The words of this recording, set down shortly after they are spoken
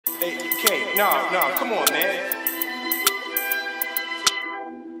Hey, K, no, come on, man.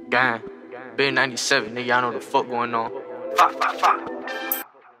 Gang, Big 97, nigga, y'all know the fuck going on.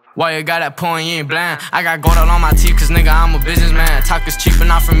 Why you got that point, you ain't blind? I got gold all on my teeth, cause nigga, I'm a businessman. Talk is cheap, but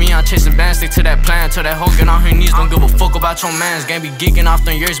not for me, I'm chasing bands, stick to that plan. Till that hoe get on her knees, don't give a fuck about your mans. Gang be geeking off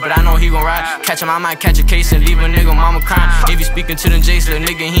them years, but I know he gon' ride. Catch him, I might catch a case and leave a nigga mama crying. If you speaking to them J's, little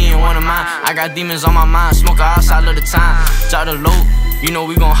nigga, he ain't one of mine. I got demons on my mind, smoke outside of the time. Drop the low, you know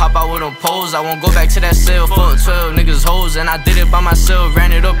we gon' hop out with them poles. I won't go back to that cell, fuck 12 niggas hoes. And I did it by myself,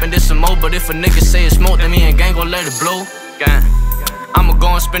 ran it up and did some more. But if a nigga say it's smoke, then me and gang gon' let it blow. Gang. I'ma go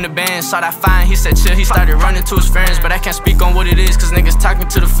and spin the band, saw that fine, he said chill, he started running to his friends. But I can't speak on what it is, cause niggas talking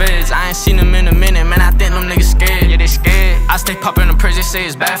to the feds. I ain't seen them in a minute, man, I think them niggas scared. Yeah, they scared. I stay poppin' them prayers, they say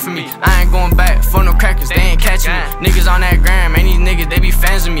it's bad for me. I ain't going back for no crackers, they ain't catching me. Niggas on that gram, man, these niggas, they be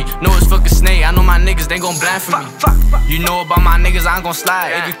fans of me. Know it's fucking snake, I know my niggas, they gon' blind for me. You know about my niggas, I ain't gon'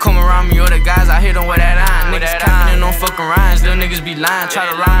 slide. If you come around me or the guys, I hit them with that iron. Niggas capping in no fucking rhymes, little niggas be lying. Try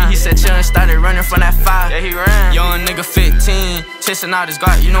to rhyme me, he said chill and started running from that fire. Yeah, he ran. Young nigga 15, chasing out his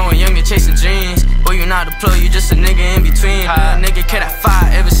God, you know a youngin' chasing dreams. Boy, you not a plug, you just a nigga in between. Nigga carry that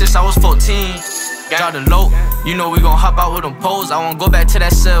fire ever since I was 14. Drop the low, you know we gon' hop out with them poles. I won't go back to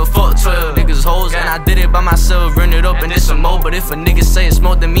that cell, fuck 12 niggas hoes. And I did it by myself, run it up and did some more. But if a nigga say it's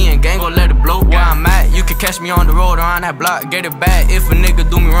smoke, then me and gang gon' let it blow. Where I'm at, you can catch me on the road around that block, get it back. If a nigga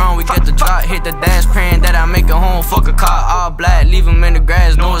do me wrong, we get the drop. Hit the dash, praying that I make it home. Fuck a car, all black, leave him in the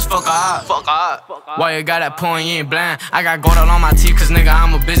grass, know it's fuck a hot. Why you got that point, you ain't blind? I got gold all on my teeth, cause nigga,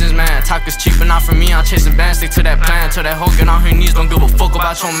 I'm a businessman. Talk is cheap, but not for me, I'm chasing bands, stick to that plan. Till that hoe get on her knees, don't give a fuck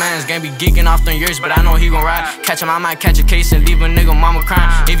about your mans. Gang be geeking off them years, but I know he gon' ride. Catch him, I might catch a case and leave a nigga mama crying.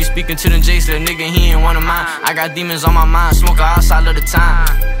 If you speaking to them J's, little nigga, he ain't one of mine. I got demons on my mind, smoke outside of the time.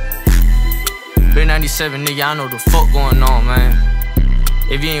 Big 97, nigga, I know the fuck going on, man.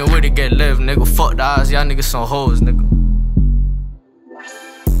 If you ain't with it, get left, nigga. Fuck the odds, y'all niggas some hoes, nigga.